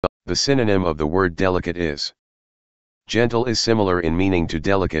The synonym of the word delicate is. Gentle is similar in meaning to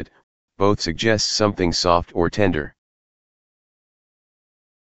delicate, both suggest something soft or tender.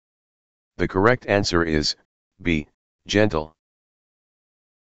 The correct answer is B. Gentle.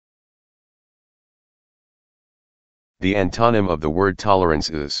 The antonym of the word tolerance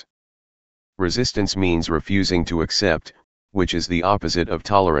is. Resistance means refusing to accept, which is the opposite of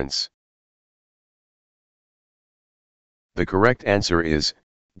tolerance. The correct answer is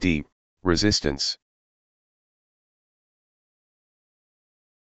D. Resistance.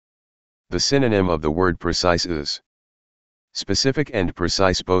 The synonym of the word precise is. Specific and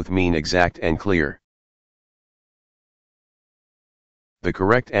precise both mean exact and clear. The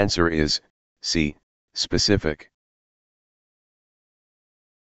correct answer is C. Specific.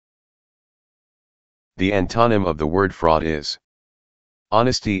 The antonym of the word fraud is.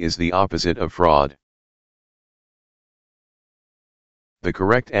 Honesty is the opposite of fraud. The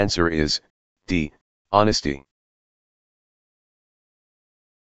correct answer is D. Honesty.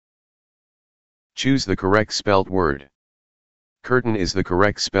 Choose the correct spelt word. Curtain is the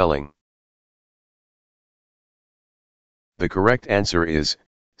correct spelling. The correct answer is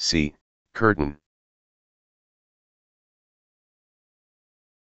C. Curtain.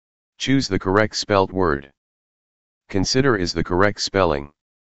 Choose the correct spelt word. Consider is the correct spelling.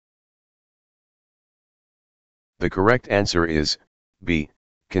 The correct answer is B.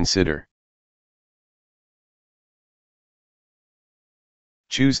 Consider.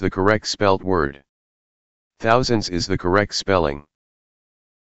 Choose the correct spelt word. Thousands is the correct spelling.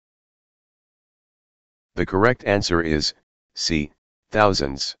 The correct answer is C.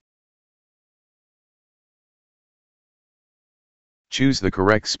 Thousands. Choose the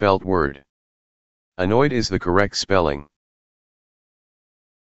correct spelt word. Annoyed is the correct spelling.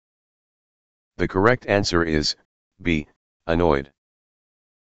 The correct answer is B. Annoyed.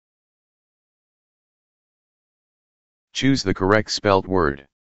 Choose the correct spelt word.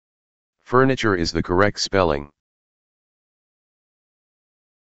 Furniture is the correct spelling.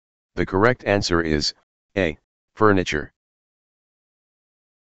 The correct answer is A. Furniture.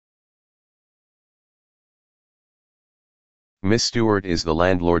 Miss Stewart is the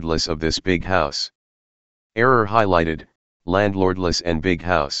landlordless of this big house. Error highlighted, landlordless and big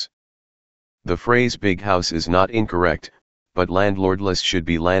house. The phrase big house is not incorrect, but landlordless should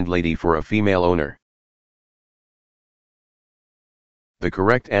be landlady for a female owner. The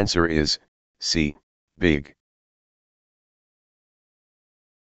correct answer is C. Big.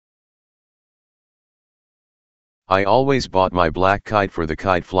 I always bought my black kite for the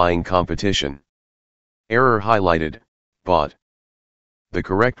kite flying competition. Error highlighted, bought. The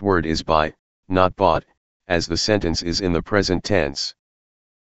correct word is buy, not bought, as the sentence is in the present tense.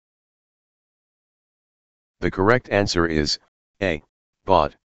 The correct answer is A.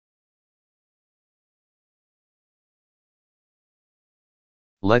 Bought.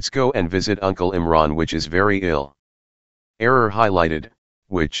 Let's go and visit Uncle Imran, which is very ill. Error highlighted,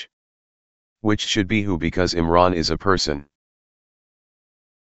 which. Which should be who because Imran is a person.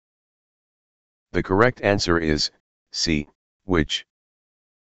 The correct answer is C. Which.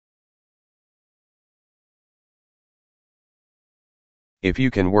 If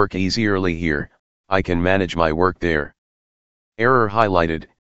you can work easierly here, I can manage my work there. Error highlighted,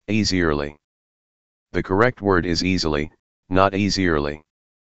 easierly. The correct word is easily, not easierly.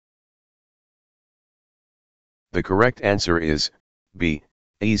 The correct answer is B.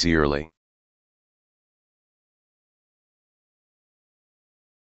 Easierly.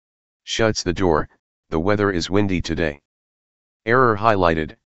 Shuts the door, the weather is windy today. Error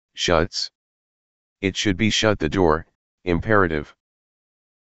highlighted, shuts. It should be shut the door, imperative.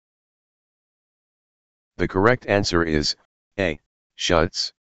 The correct answer is A.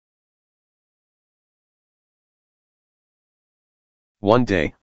 Shuts. One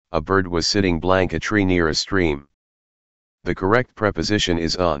day, a bird was sitting blank a tree near a stream. The correct preposition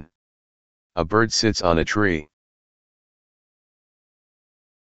is on. A bird sits on a tree.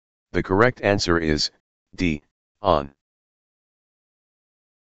 The correct answer is D. On.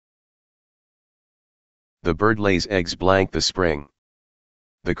 The bird lays eggs blank the spring.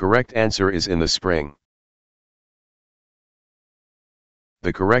 The correct answer is in the spring.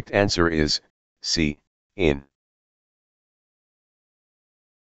 The correct answer is C. In.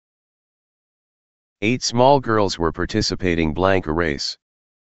 8 small girls were participating blank a race.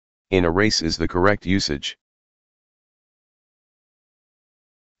 In a race is the correct usage.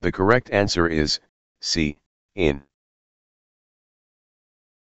 The correct answer is C. In.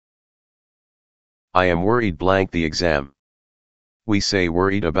 I am worried blank the exam. We say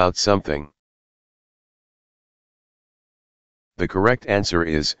worried about something. The correct answer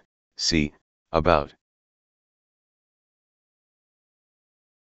is C. About.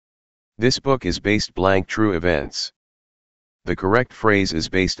 This book is based blank true events. The correct phrase is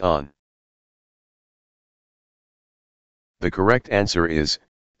based on. The correct answer is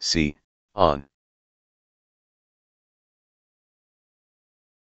C. On.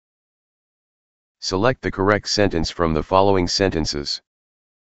 Select the correct sentence from the following sentences.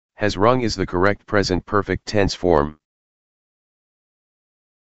 Has rung is the correct present perfect tense form.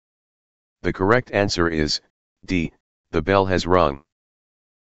 The correct answer is D. The bell has rung.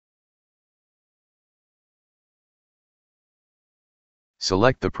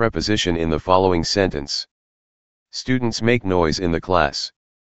 Select the preposition in the following sentence. Students make noise in the class.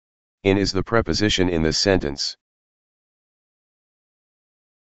 In is the preposition in this sentence.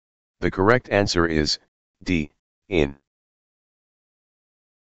 The correct answer is D. In.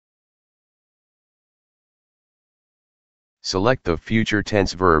 Select the future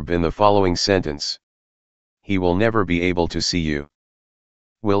tense verb in the following sentence. He will never be able to see you.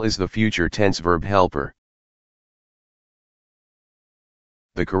 Will is the future tense verb helper.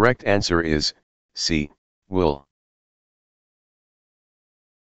 The correct answer is C. Will.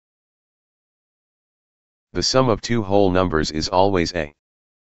 The sum of two whole numbers is always a.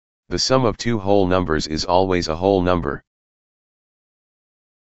 The sum of two whole numbers is always a whole number.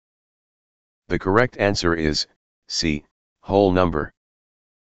 The correct answer is C. Whole number.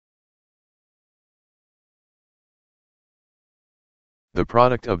 The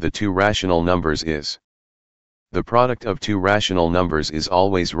product of the two rational numbers is. The product of two rational numbers is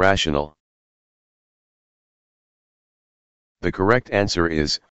always rational. The correct answer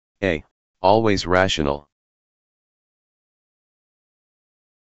is A. Always rational.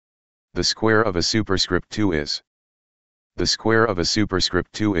 The square of a superscript 2 is. The square of a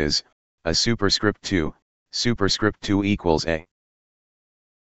superscript 2 is, a superscript 2, superscript 2 equals A.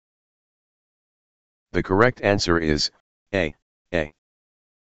 The correct answer is A. A.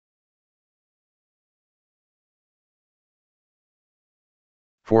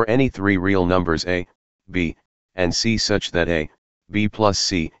 For any three real numbers A, B, and C such that A, B plus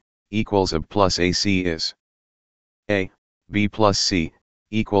C, equals AB plus AC is. A, B plus C,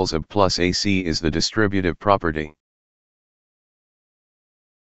 equals AB plus AC is the distributive property.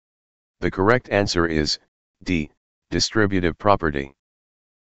 The correct answer is D. Distributive property.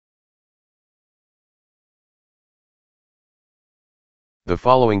 The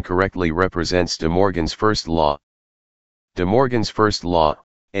following correctly represents De Morgan's first law. De Morgan's first law,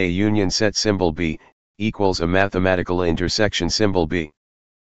 A union set symbol B, equals a mathematical intersection symbol B.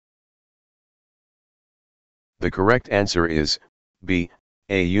 The correct answer is B.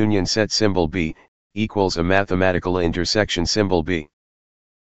 A union set symbol B, equals a mathematical intersection symbol B.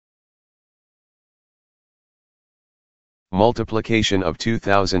 Multiplication of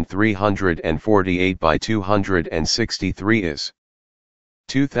 2348 by 263 is.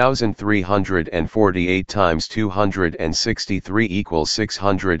 2348 times 263 equals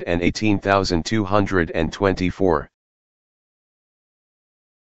 618,224.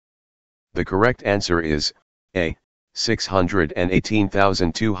 The correct answer is A.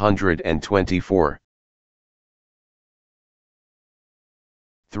 618,224.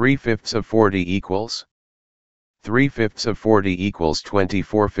 3/5 of 40 equals? 3/5 of 40 equals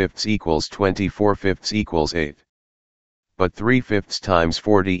 24/5 equals 24/5 equals 8. But 3/5 times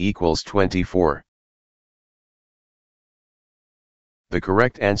 40 equals 24. The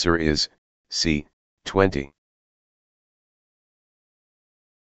correct answer is C. 20.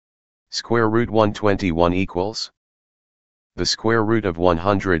 Square root 121 equals? The square root of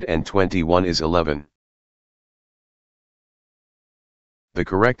 121 is 11. The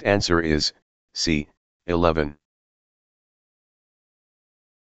correct answer is C. 11.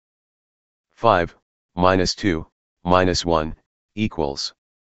 5 minus 2 minus 1 equals.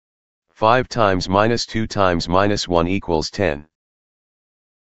 5 times minus 2 times minus 1 equals 10.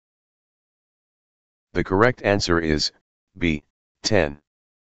 The correct answer is B. 10.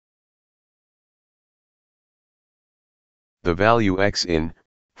 The value x in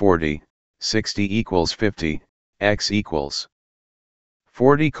 40, 60 equals 50, x equals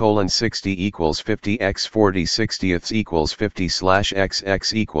 40:60 equals 50 x 40 60ths equals 50 slash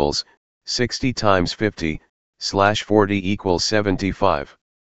x equals 60 times 50 slash 40 equals 75.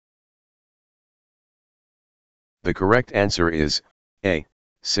 The correct answer is A.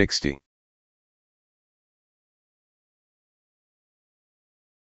 60.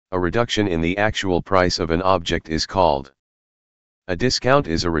 A reduction in the actual price of an object is called. A discount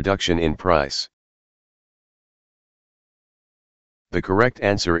is a reduction in price. The correct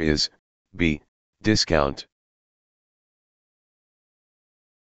answer is B. Discount.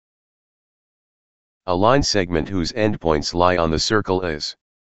 A line segment whose endpoints lie on the circle is.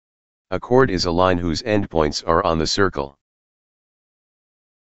 A chord is a line whose endpoints are on the circle.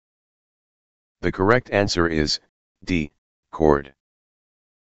 The correct answer is D. Chord.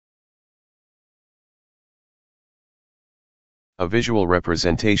 A visual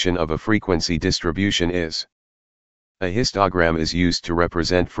representation of a frequency distribution is. A histogram is used to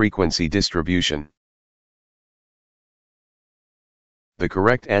represent frequency distribution. The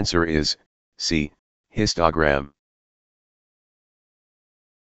correct answer is C. Histogram.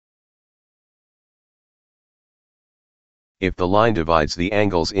 If the line divides the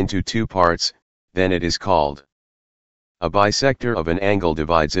angles into two parts, then it is called. A bisector of an angle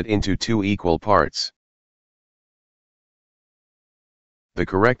divides it into two equal parts. The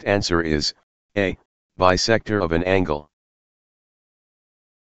correct answer is A. Bisector of an angle.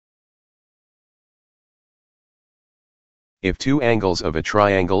 If two angles of a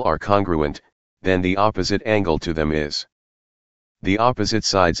triangle are congruent, then the opposite angle to them is. The opposite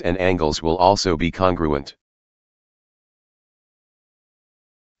sides and angles will also be congruent.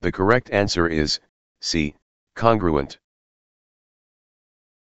 The correct answer is C. Congruent.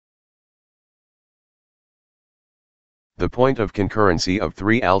 The point of concurrency of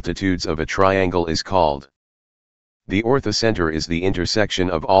three altitudes of a triangle is called. The orthocenter is the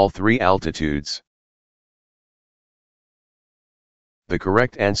intersection of all three altitudes. The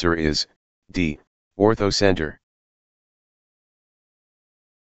correct answer is D. Orthocenter.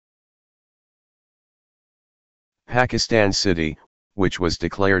 Pakistan city, which was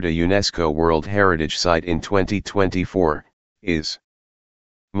declared a UNESCO World Heritage Site in 2024, is.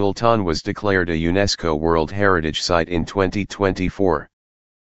 Multan was declared a UNESCO World Heritage Site in 2024.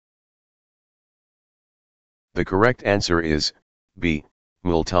 The correct answer is B.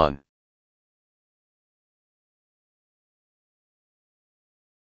 Multan.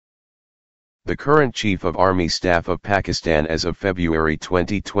 The current Chief of Army Staff of Pakistan as of February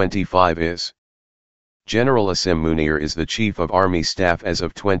 2025 is. General Asim Munir is the Chief of Army Staff as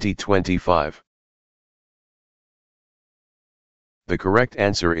of 2025. The correct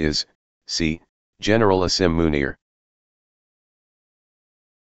answer is C. General Asim Munir.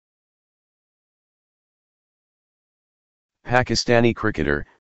 Pakistani cricketer,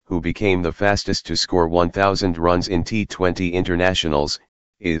 who became the fastest to score 1,000 runs in T20 internationals,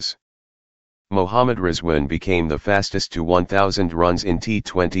 is. Mohammad Rizwan became the fastest to 1,000 runs in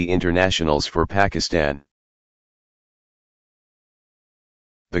T20 internationals for Pakistan.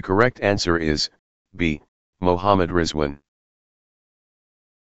 The correct answer is B. Mohammad Rizwan.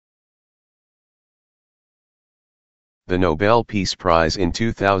 The Nobel Peace Prize in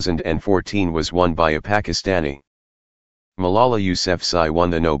 2014 was won by a Pakistani. Malala Yousafzai won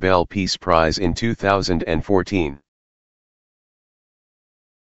the Nobel Peace Prize in 2014.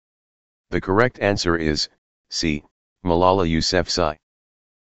 The correct answer is C. Malala Yousafzai.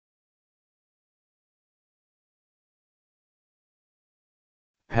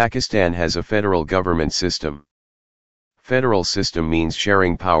 Pakistan has a federal government system. Federal system means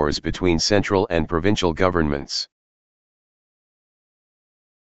sharing powers between central and provincial governments.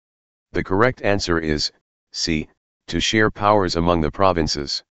 The correct answer is C. To share powers among the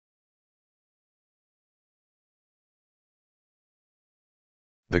provinces.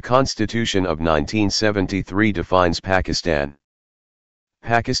 The Constitution of 1973 defines Pakistan.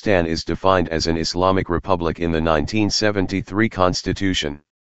 Pakistan is defined as an Islamic republic in the 1973 Constitution.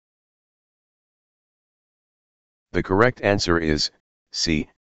 The correct answer is C.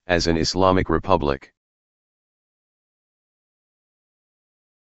 As an Islamic republic.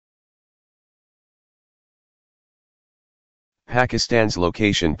 Pakistan's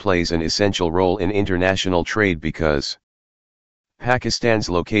location plays an essential role in international trade because Pakistan's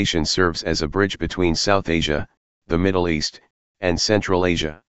location serves as a bridge between South Asia, the Middle East, and Central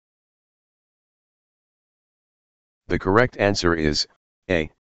Asia. The correct answer is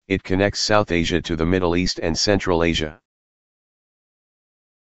A. It connects South Asia to the Middle East and Central Asia.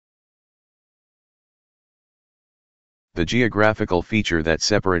 The geographical feature that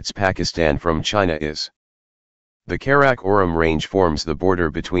separates Pakistan from China is. The Karakoram Range forms the border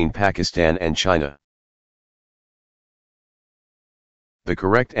between Pakistan and China. The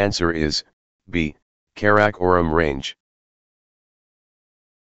correct answer is B. Karakoram Range.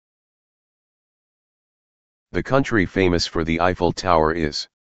 The country famous for the Eiffel Tower is.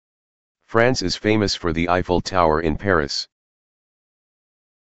 France is famous for the Eiffel Tower in Paris.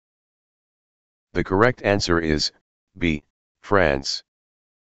 The correct answer is B. France.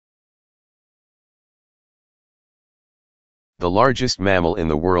 The largest mammal in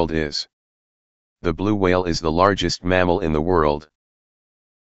the world is. The blue whale is the largest mammal in the world.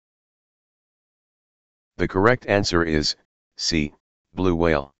 The correct answer is C. Blue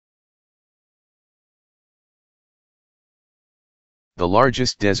whale. The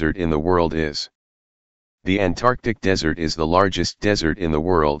largest desert in the world is. The Antarctic Desert is the largest desert in the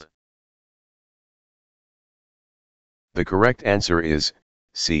world. The correct answer is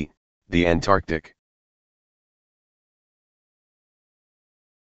C. The Antarctic.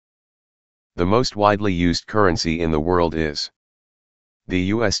 The most widely used currency in the world is.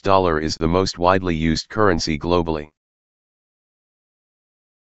 The US dollar is the most widely used currency globally.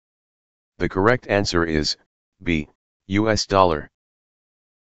 The correct answer is B. US dollar.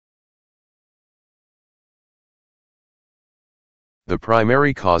 The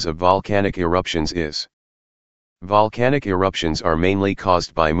primary cause of volcanic eruptions is. Volcanic eruptions are mainly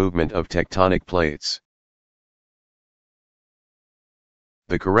caused by movement of tectonic plates.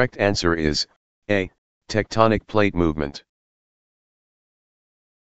 The correct answer is A. Tectonic plate movement.